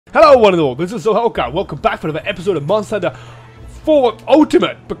Hello one and all, this is Zohelka. Welcome back for another episode of Monster Hunter 4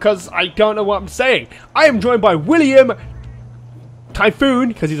 Ultimate, because I don't know what I'm saying. I am joined by William, Typhoon,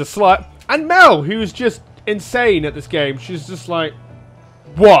 because he's a slut, and Mel, who's just insane at this game. She's just like,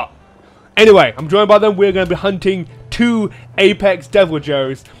 what? Anyway, I'm joined by them. We're going to be hunting 2 APX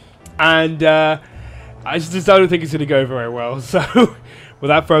DEVILJHO'S, and I just don't think it's going to go very well. So,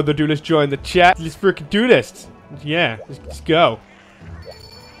 without further ado, let's join the chat. Let's freaking do this. Yeah, let's go.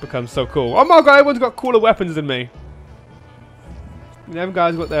 Becomes so cool. Oh my god, everyone's got cooler weapons than me. Them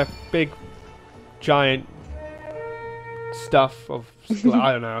guys got their big, giant stuff of...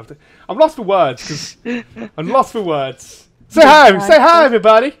 I don't know. I'm lost for words, because I'm lost for words. Say hi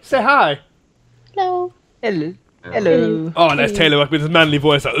everybody! Say hi! Hello! Hello! Hello! Oh, there's Taylor with his manly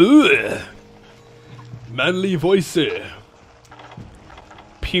voice. Ugh. Manly voice.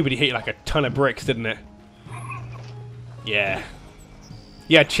 Puberty hit you like a ton of bricks, didn't it? Yeah.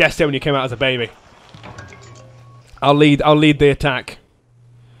 You had chest hair when you came out as a baby. I'll lead the attack.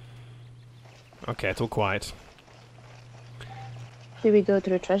 Okay, it's all quiet. Should we go to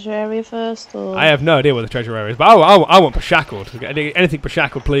the treasure area first, or...? I have no idea what the treasure area is, but I want Pashackled. Anything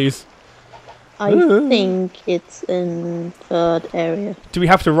Pashackled, please. I think it's in 3rd area. Do we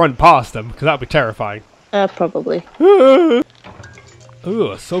have to run past them? Because that would be terrifying. Probably. Ooh,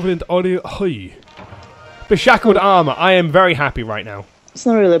 Sovereign Audio. Hi. Pashackled armor. I am very happy right now. It's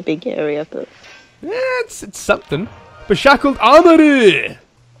not really a big area, but... Yeah, it's something. Beshackled armor!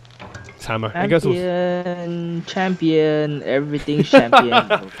 It's hammer. Champion, everything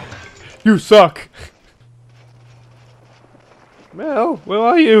champion. You suck! Mel, where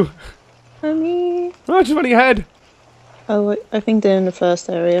are you? Honey. Oh, just running ahead. Oh, I think they're in the 1st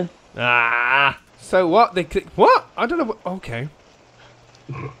area. Ah! So what? What? I don't know what... Okay.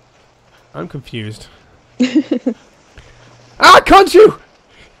 I'm confused. Ah, can't you?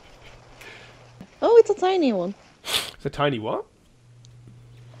 Oh, it's a tiny one. It's a tiny what?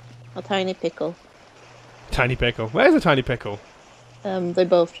 A tiny pickle. Tiny pickle. Where's the tiny pickle? They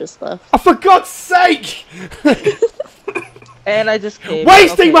both just left. Oh, for God's sake! And I just came.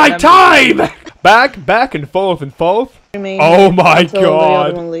 Wasting my time! Back and forth and forth. Oh my god! The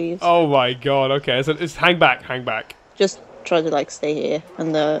other one leaves. Oh my god! Okay, so it's hang back. Just try to like stay here,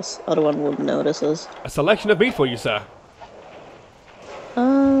 and the other one wouldn't notice us. A selection of meat for you, sir.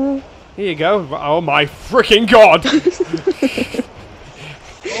 Here you go. Oh my freaking god!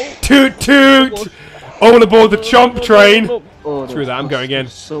 Toot toot! All aboard the chomp train! Screw that, I'm going in.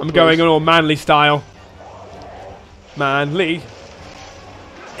 I'm going in all manly style. Manly.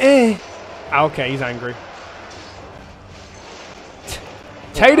 Okay, he's angry.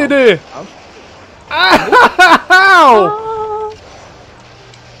 Tater! Ow!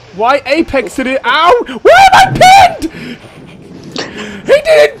 Why Apex did it? Ow! Where am I pinned? He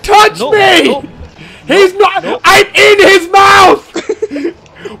didn't touch me! No. He's not. No. I'm in his mouth!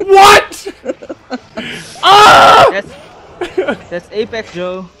 What? Ah! That's Apex,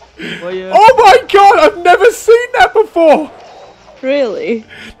 Joe. Oh my god! I've never seen that before! Really?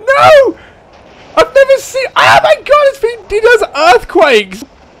 No! I've never seen. Oh my god! He does earthquakes!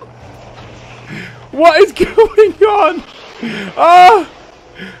 What is going on? Ah!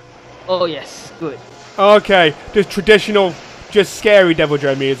 Oh yes, good. Okay, just traditional, just scary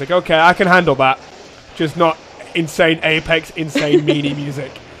DEVILJHO music. Okay, I can handle that. Just not insane Apex, insane meanie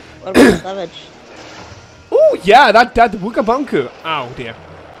music. What about Savage? Oh yeah, that Wooga Bunku. Oh dear.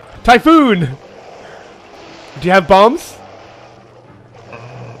 Typhoon! Do you have bombs?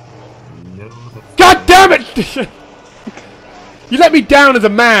 No. God damn it! You let me down as a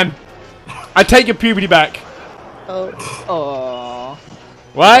man. I take your puberty back. Oh. Oh.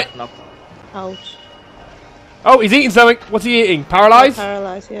 What? No. Ouch. Oh, he's eating something. What's he eating? Paralyzed?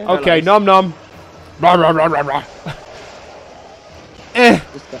 Paralyzed, yeah. Okay, nom nom. Rah, rah, rah, rah, rah.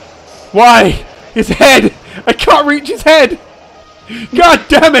 Why? His head! I can't reach his head! God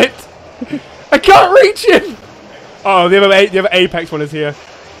damn it! I can't reach him! Oh, the other Apex one is here.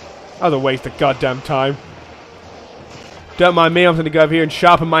 That was a waste of goddamn time. Don't mind me, I'm going to go over here and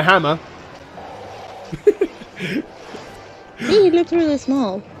sharpen my hammer. He looks really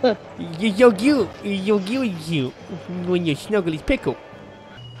small. Look. You when you snuggle his pickle.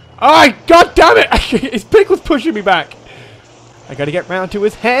 Oh, god damn it! His pickle's pushing me back. I gotta get round to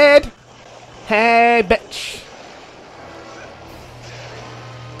his head. Hey, bitch.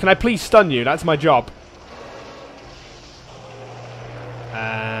 Can I please stun you? That's my job.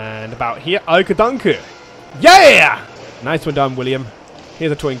 And about here. Okadunku. Yeah! Nice one done, William.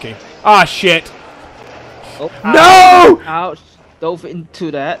 Here's a Twinkie. Ah, shit. Oh, no! Ouch. Dove into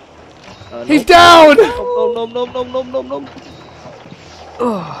that. He's down! No.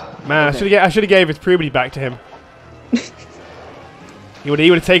 Man, I should have gave his puberty back to him. He would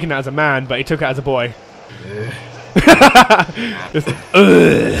have taken that as a man, but he took it as a boy. Just,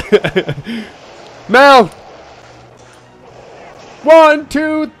 Mel! 1,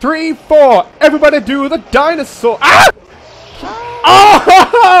 2, 3, 4. Everybody do the dinosaur. Ah!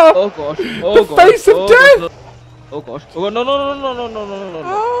 Oh! Oh gosh. The face of death! Oh gosh. Oh no.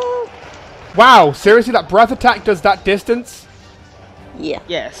 Wow, seriously, that breath attack does that distance? Yeah.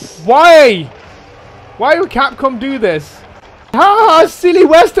 Yes. Why? Why would Capcom do this? Ah, silly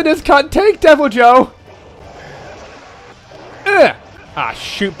Westerners can't take Devil Joe. Ah,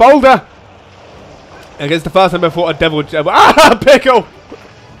 shoot, boulder. I guess the first time I fought a Devil Joe. Ah, pickle.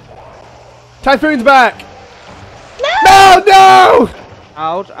 Typhoon's back. No!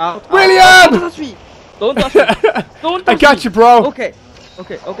 Out. William! Don't touch me. Don't touch me. Don't touch me. I got you, bro. Okay.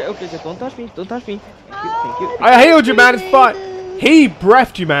 Just don't touch me. Thank you. I healed you, man. It's fine. He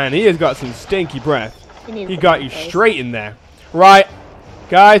breathed you, man. He has got some stinky breath. He got you straight in there. Right,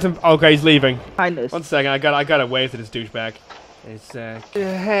 guys. Okay, he's leaving. Kindness. 1 second. I gotta wave to this douchebag. It's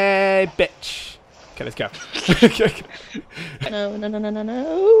hey, bitch. Okay, let's go.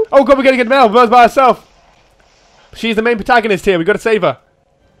 No. Oh god, we're gonna get Mel. Mel's by herself. She's the main protagonist here. We gotta save her.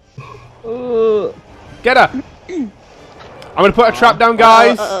 Get her. I'm gonna put a trap down,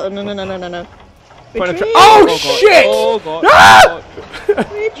 guys. No. Oh shit! Oh god. Ah!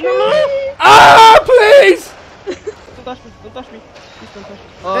 Ah, please! Don't touch me. Please don't touch me.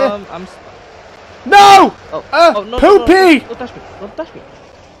 I'm. No! No, Poopy! Don't touch me.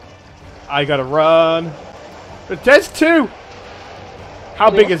 I gotta run. But there's 2. How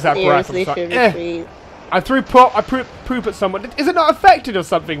big is that breath? I'm sorry. I threw poop at someone. Is it not affected or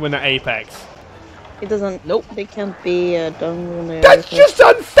something when they're Apex? It doesn't. Nope. They can't be done when they're. That's just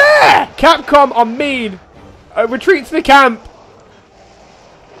unfair! Capcom are mean. Retreat to the camp.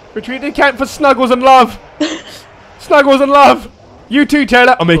 Retreat to the camp for Snuggles and Love. Snuggles and Love. You too,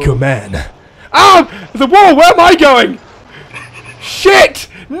 Taylor. I'll make you a man. Ah! The wall! Where am I going? Shit!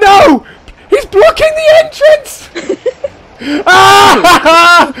 No! He's blocking the entrance!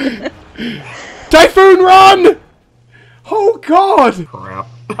 Ah! Typhoon, run! Oh god! Crap.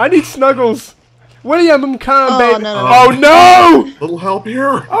 I need Snuggles. William, I'm calm, baby. No. Oh no! Little help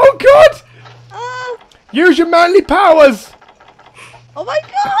here. Oh god! Use your manly powers! Oh my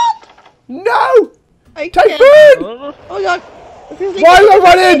god! No! I can't. Typhoon! Oh god! Why did I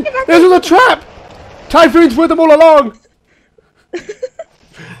run in? This was a trap! Typhoon's with them all along!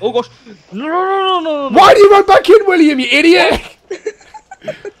 Oh gosh. No. Why do you run back in, William, you idiot?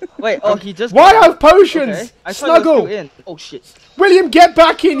 Wait, he just. Why have potions? Okay. I thought you were still Snuggle! in. Oh shit. William, get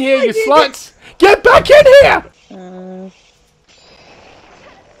back in here, you sluts! Get back in here!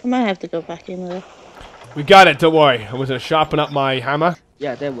 I might have to go back in there. We got it, don't worry. I was gonna sharpen up my hammer.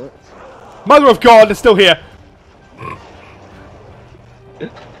 Yeah, that works. Mother of God, they're still here.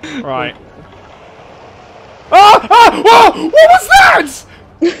 Right. Whoa! What was that?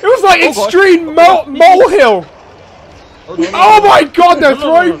 It was like extreme molehill. Oh my god, they're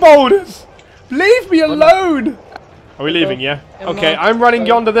throwing boulders. Leave me alone. Are we leaving, yeah? Okay, I'm running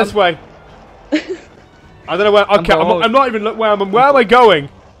yonder this way. I don't know where. Okay, I'm not even where am I going?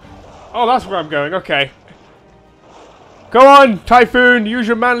 Oh, that's where I'm going. Okay. Go on, Typhoon. Use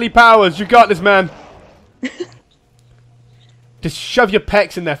your manly powers. You got this, man. Just shove your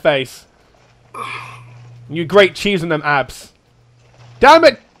pecs in their face. You great cheese on them abs. Damn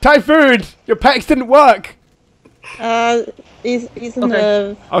it, Typhoon! Your pecs didn't work. He's in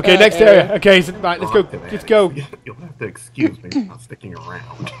the. Okay, next area. Okay, right, let's go. Let's go. You'll have to excuse me for not sticking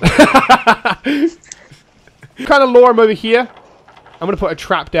around. Kind of lure him over here. I'm gonna put a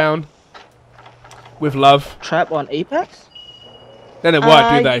trap down. With love. Trap on Apex? Then it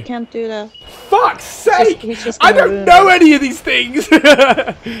work, do they? You can't do that. Fuck's sake! He's just I gonna don't ruin know any of these things!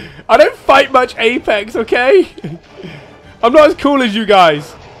 I don't fight much Apex, okay? I'm not as cool as you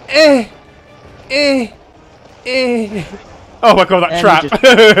guys. Oh my god, that trap!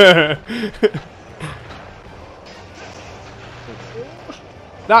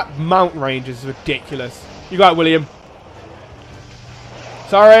 That mount range is ridiculous. You got it, William.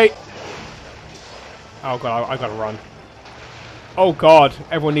 Sorry. Oh god, I gotta run. Oh god,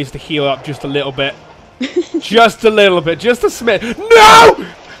 everyone needs to heal up just a little bit. Just a little bit, just a smidge. No!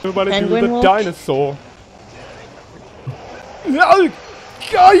 Everybody do the wolf. dinosaur. No!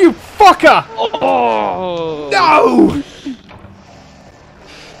 Oh, you fucker! Oh! No!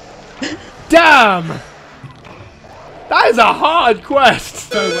 Damn! That is a hard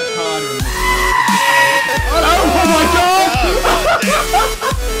quest! So much harder than this. Oh my god!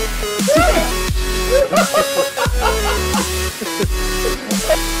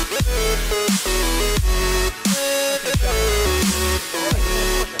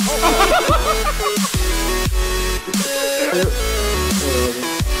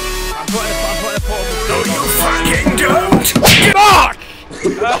 No, you fucking don't!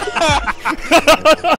 Fuck!